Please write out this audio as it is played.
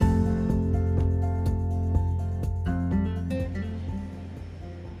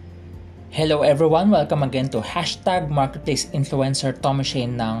Hello everyone! Welcome again to Hashtag Marketplace Influencer Tommy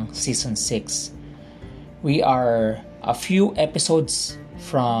Shane ng Season 6. We are a few episodes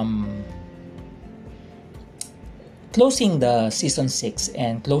from closing the Season 6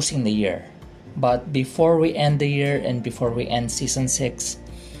 and closing the year. But before we end the year and before we end Season 6,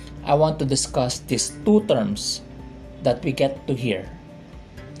 I want to discuss these two terms that we get to hear.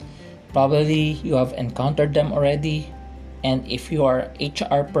 Probably you have encountered them already, and if you are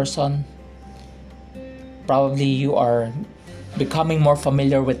HR person, probably you are becoming more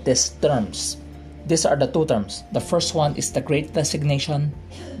familiar with these terms. These are the two terms. The first one is the Great Resignation.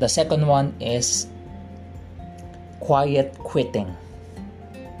 The second one is quiet quitting.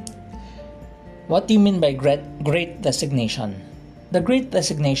 What do you mean by Great Resignation? The Great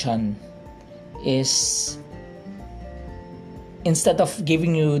Resignation is, instead of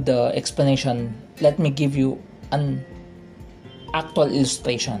giving you the explanation, let me give you an actual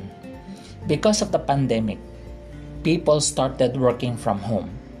illustration. Because of the pandemic, people started working from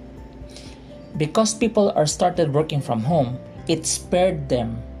home. Because people are started working from home, it spared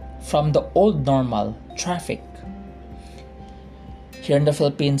them from the old normal traffic. Here in the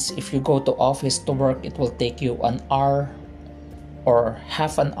Philippines, if you go to office to work, it will take you an hour or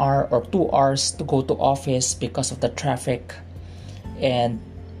half an hour or 2 hours to go to office because of the traffic. And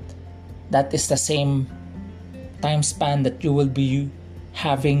that is the same time span that you will be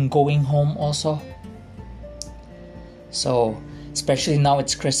having going home also. So especially now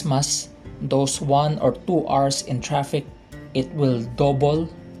it's Christmas, those 1 or 2 hours in traffic, it will double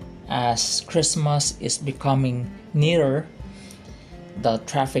as Christmas is becoming nearer. The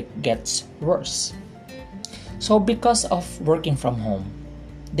traffic gets worse. So because of working from home,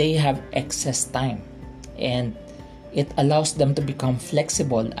 they have excess time, and it allows them to become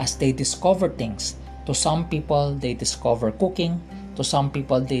flexible as they discover things. To some people, they discover cooking. To some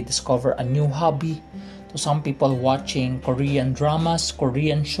people, they discover a new hobby. To some people, watching Korean dramas,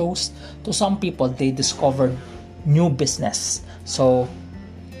 Korean shows. To some people, they discover new business. So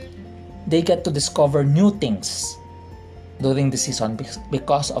they get to discover new things during the season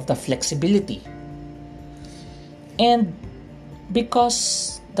because of the flexibility. And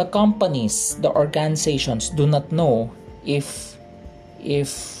because the companies, the organizations do not know if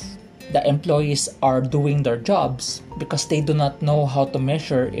the employees are doing their jobs, because they do not know how to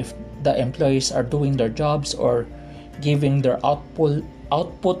measure if the employees are doing their jobs or giving their output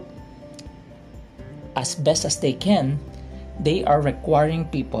as best as they can, they are requiring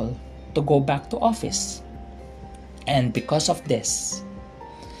people to go back to office. And because of this,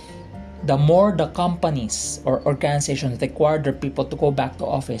 the more the companies or organizations require their people to go back to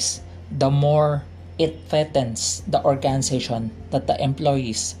office, the more it threatens the organization that the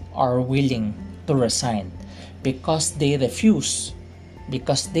employees are willing to resign because they refuse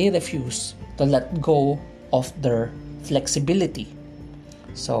to let go of their flexibility.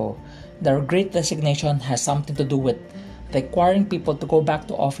 So the Great Resignation has something to do with requiring people to go back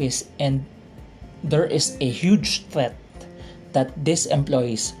to office, and there is a huge threat that these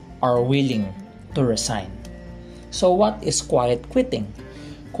employees are willing to resign. So what is quiet quitting?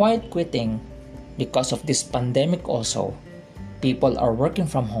 Quiet quitting, because of this pandemic also, people are working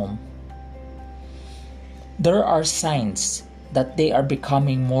from home. There are signs that they are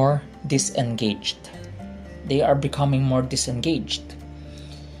becoming more disengaged.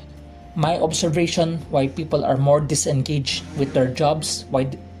 My observation why people are more disengaged with their jobs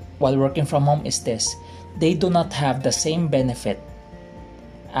while working from home is this: they do not have the same benefit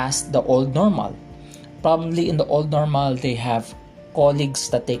as the old normal. Probably in the old normal, they have colleagues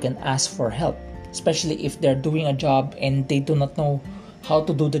that they can ask for help. Especially if they're doing a job and they do not know how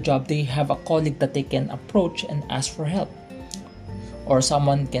to do the job, they have a colleague that they can approach and ask for help. Or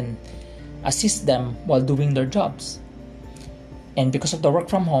someone can assist them while doing their jobs. And because of the work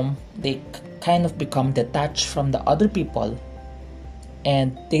from home, they kind of become detached from the other people,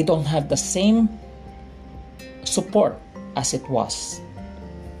 and they don't have the same support as it was.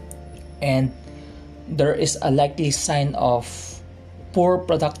 And there is a likely sign of poor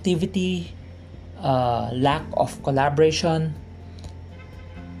productivity, lack of collaboration,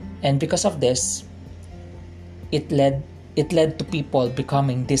 and because of this, it led to people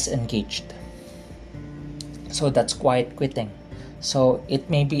becoming disengaged. So that's quiet quitting. So it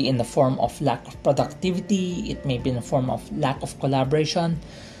may be in the form of lack of productivity, it may be in the form of lack of collaboration.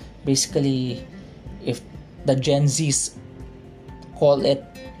 Basically, if the Gen Zs call it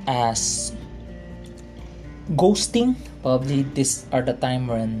as ghosting, probably these are the time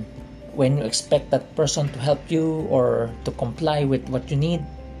when you expect that person to help you or to comply with what you need,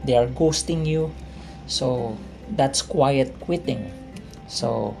 they are ghosting you. So that's quiet quitting.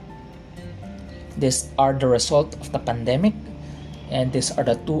 So These are the result of the pandemic, and these are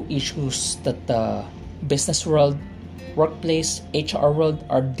the two issues that the business world, workplace, HR world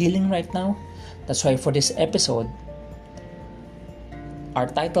are dealing right now. That's why for this episode, our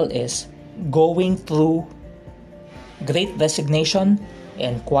title is Going Through Great Resignation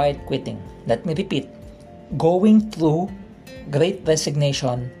and Quiet Quitting. Let me repeat. Going through Great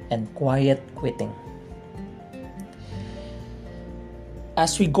Resignation and Quiet Quitting.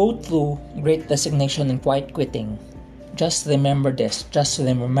 As we go through Great Resignation and Quiet Quitting, just remember this. Just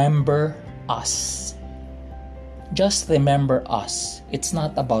remember us. Just remember us. It's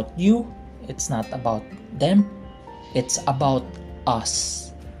not about you. It's not about them. It's about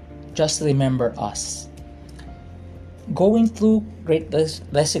us. Just remember us. Going through Great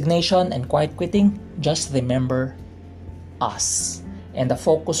Resignation and Quiet Quitting, just remember us. And the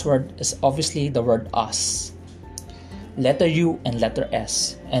focus word is obviously the word us. Letter U and letter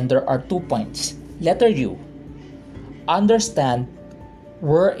S. And there are 2 points. Letter U. Understand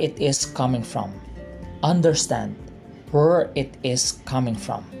where it is coming from. Understand where it is coming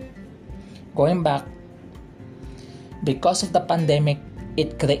from. Going back, because of the pandemic,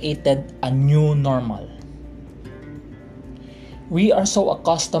 it created a new normal. We are so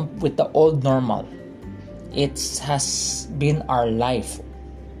accustomed with the old normal. It has been our life.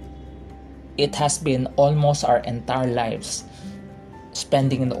 It has been almost our entire lives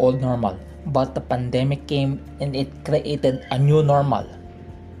spending in the old normal. But the pandemic came and it created a new normal.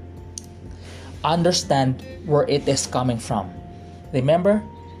 Understand where it is coming from. Remember,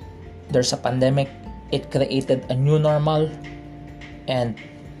 there's a pandemic. It created a new normal. And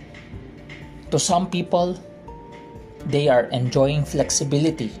to some people, they are enjoying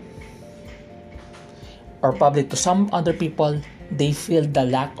flexibility. Or probably to some other people, they feel the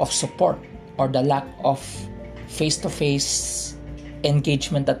lack of support or the lack of face-to-face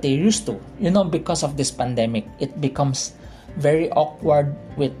engagement that they used to. Because of this pandemic, it becomes very awkward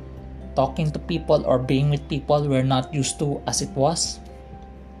with talking to people or being with people we're not used to as it was.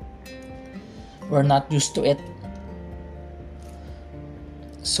 We're not used to it.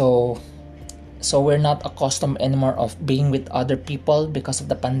 So we're not accustomed anymore of being with other people because of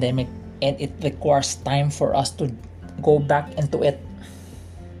the pandemic, and it requires time for us to go back into it.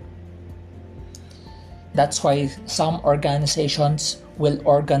 That's why some organizations will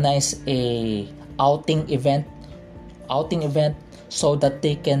organize a outing event so that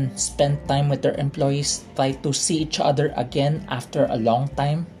they can spend time with their employees, try to see each other again after a long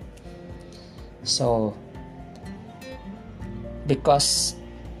time. So because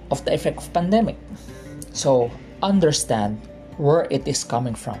of the effect of pandemic. So understand where it is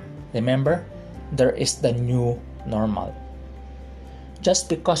coming from. Remember, there is the new normal. Just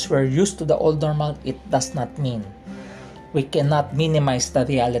because we're used to the old normal, it does not mean we cannot minimize the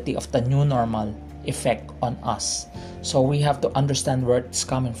reality of the new normal effect on us. So we have to understand where it's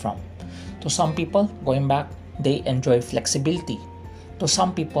coming from. To some people, going back, they enjoy flexibility. To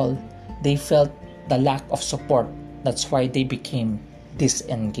some people, they felt the lack of support. That's why they became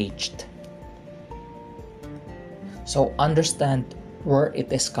disengaged. So understand where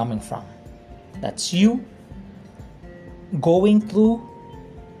it is coming from. That's you going through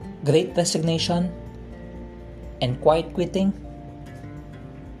Great Resignation and Quiet Quitting.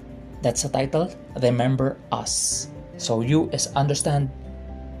 That's the title. Remember us. So U is understand.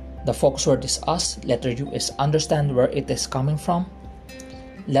 The focus word is us. Letter U is understand where it is coming from.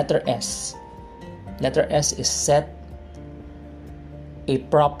 Letter S. Letter S is set a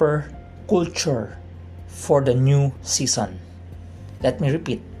proper culture for the new season. Let me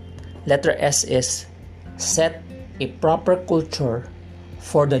repeat. Letter S is set a proper culture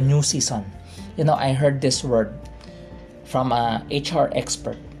for the new season. I heard this word from a HR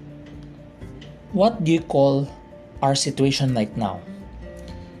expert. What do you call our situation right now?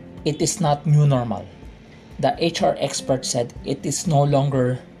 It is not new normal. The HR expert said it is no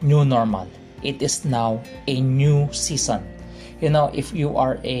longer new normal. It is now a new season. If you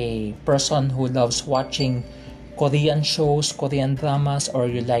are a person who loves watching Korean shows, Korean dramas, or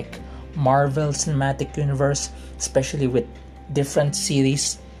you like Marvel Cinematic Universe, especially with different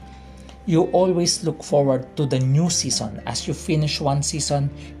series, you always look forward to the new season. As you finish one season,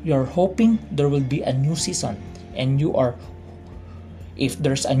 you're hoping there will be a new season. And if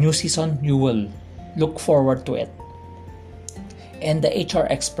there's a new season, you will look forward to it. And the HR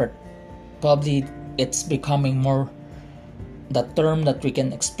expert, probably it's becoming more the term that we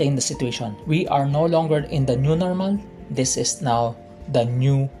can explain the situation. We are no longer in the new normal. This is now the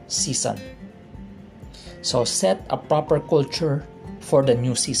new season. So set a proper culture for the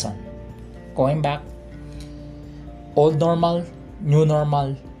new season. Going back, old normal,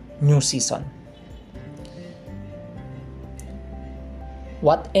 new season.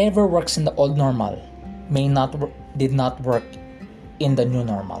 Whatever works in the old normal did not work in the new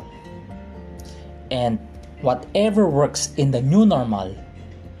normal. And whatever works in the new normal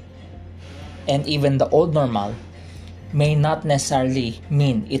and even the old normal may not necessarily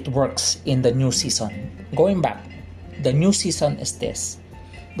mean it works in the new season. Going back, the new season is this.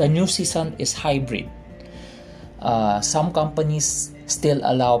 The new season is hybrid. Some companies still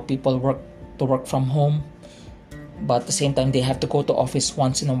allow people to work from home, but at the same time they have to go to office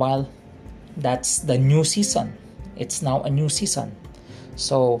once in a while. That's the new season. It's now a new season.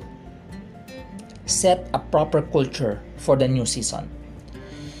 So set a proper culture for the new season.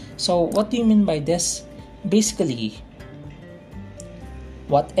 So what do you mean by this? Basically,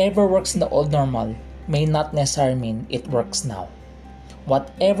 whatever works in the old normal may not necessarily mean it works now.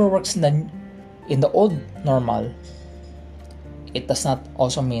 Whatever works in the old normal, it does not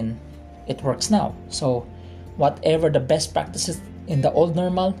also mean it works now. So whatever the best practices in the old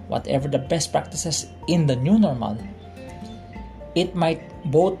normal, whatever the best practices in the new normal,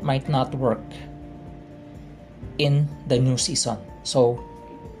 both might not work in the new season. So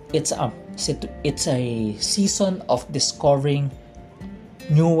it's a season of discovering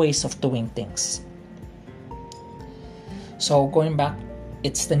new ways of doing things. So going back,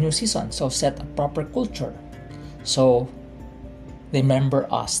 it's the new season. So set a proper culture. So remember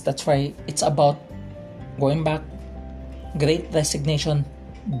us. That's why it's about going back. Great Resignation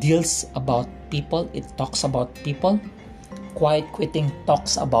deals about people. It talks about people. Quiet Quitting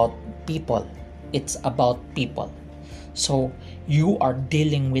talks about people. It's about people. So you are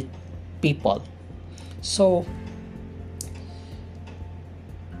dealing with people. So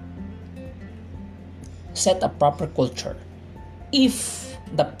set a proper culture. If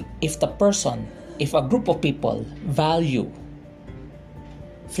a group of people value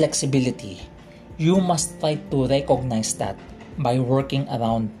flexibility, you must try to recognize that by working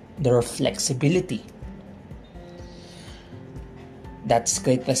around their flexibility. That's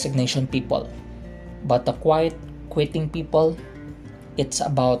Great Resignation people. But the Quiet Quitting people, it's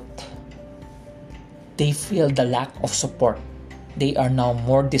about they feel the lack of support. They are now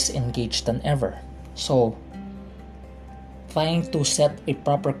more disengaged than ever. So trying to set a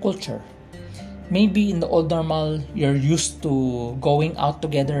proper culture. Maybe in the old normal, you're used to going out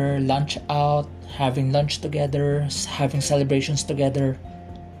together, lunch out, having lunch together, having celebrations together.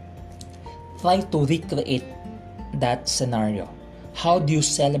 Try to recreate that scenario. How do you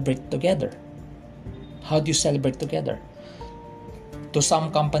celebrate together? How do you celebrate together? To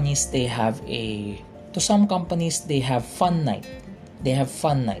some companies, they have fun night. They have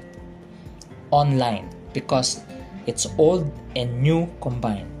fun night online because it's old and new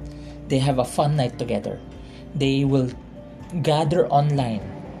combined. They have a fun night together. They will gather online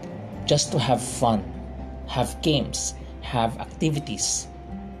just to have fun, have games, have activities,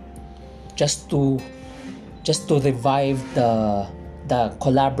 just to revive the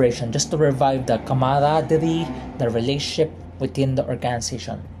collaboration, just to revive the camaraderie, the relationship within the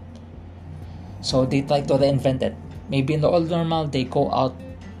organization. So they try to reinvent it. Maybe in the old normal, they go out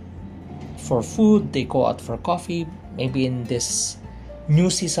for food, they go out for coffee. Maybe in this new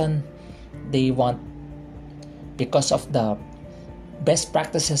season, they want, because of the best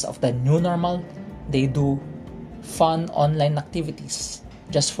practices of the new normal, they do fun online activities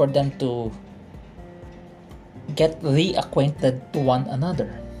just for them to get reacquainted to one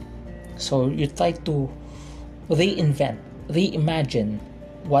another. So you try to reinvent, reimagine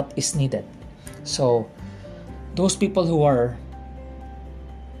what is needed. So those people who are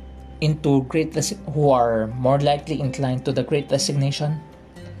who are more likely inclined to the Great Resignation,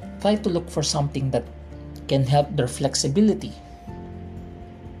 try to look for something that can help their flexibility,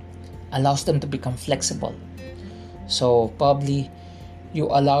 allows them to become flexible. So probably you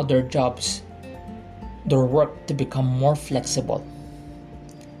allow their work to become more flexible.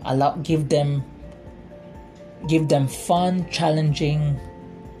 Give them fun, challenging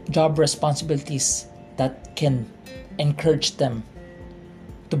job responsibilities that can encourage them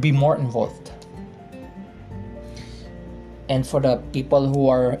to be more involved. And for the people who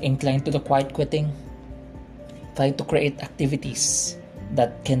are inclined to the quiet quitting, try to create activities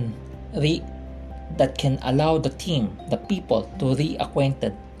that can allow the team, the people, to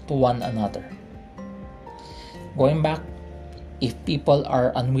reacquainted to one another. Going back, if people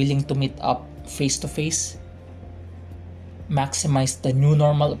are unwilling to meet up face to face, maximize the new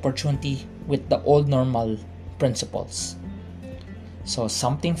normal opportunity with the old normal principles. So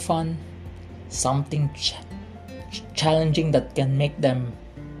something fun, something challenging that can make them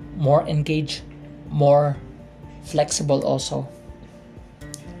more engaged, more flexible also.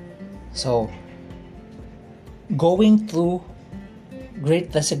 So going through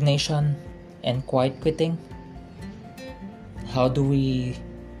Great resignation and quiet quitting. How do we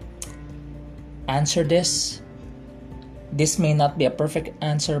answer this? This may not be a perfect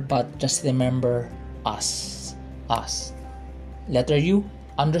answer, but just remember us. Letter U,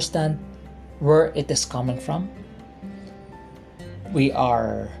 understand where it is coming from. We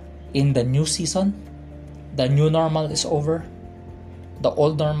are in the new season. The new normal is over. The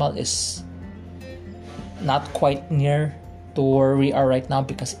old normal is not quite near to where we are right now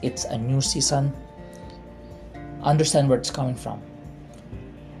because it's a new season. Understand where it's coming from.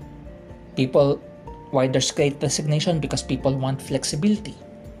 Why there's great resignation? Because people want flexibility.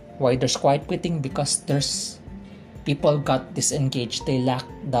 Why there's quiet quitting? Because people got disengaged. They lack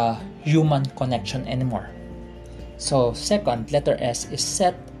the human connection anymore. So second, letter S, is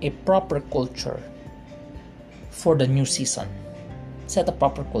set a proper culture for the new season. Set a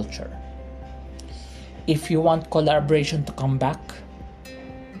proper culture. If you want collaboration to come back,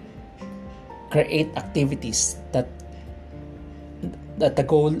 create activities that the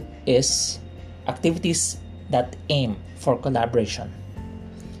goal is activities that aim for collaboration.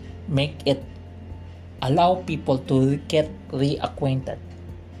 Allow people to get reacquainted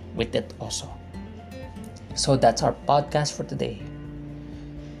with it also. So that's our podcast for today.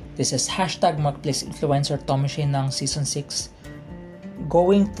 This is #Marketplace Influencer Tommy Shane ng Season 6,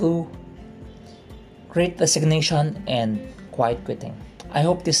 going through great resignation and quiet quitting. I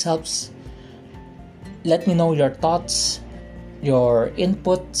hope this helps. Let me know your thoughts, your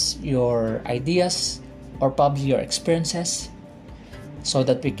inputs, your ideas, or probably your experiences so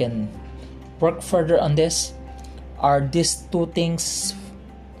that we can work further on this. Are these two things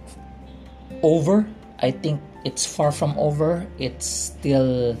over? I think it's far from over. It's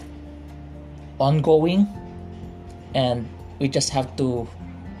still ongoing, and we just have to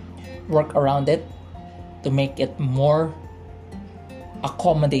work around it to make it more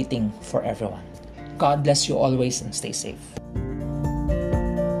accommodating for everyone. God bless you always and stay safe.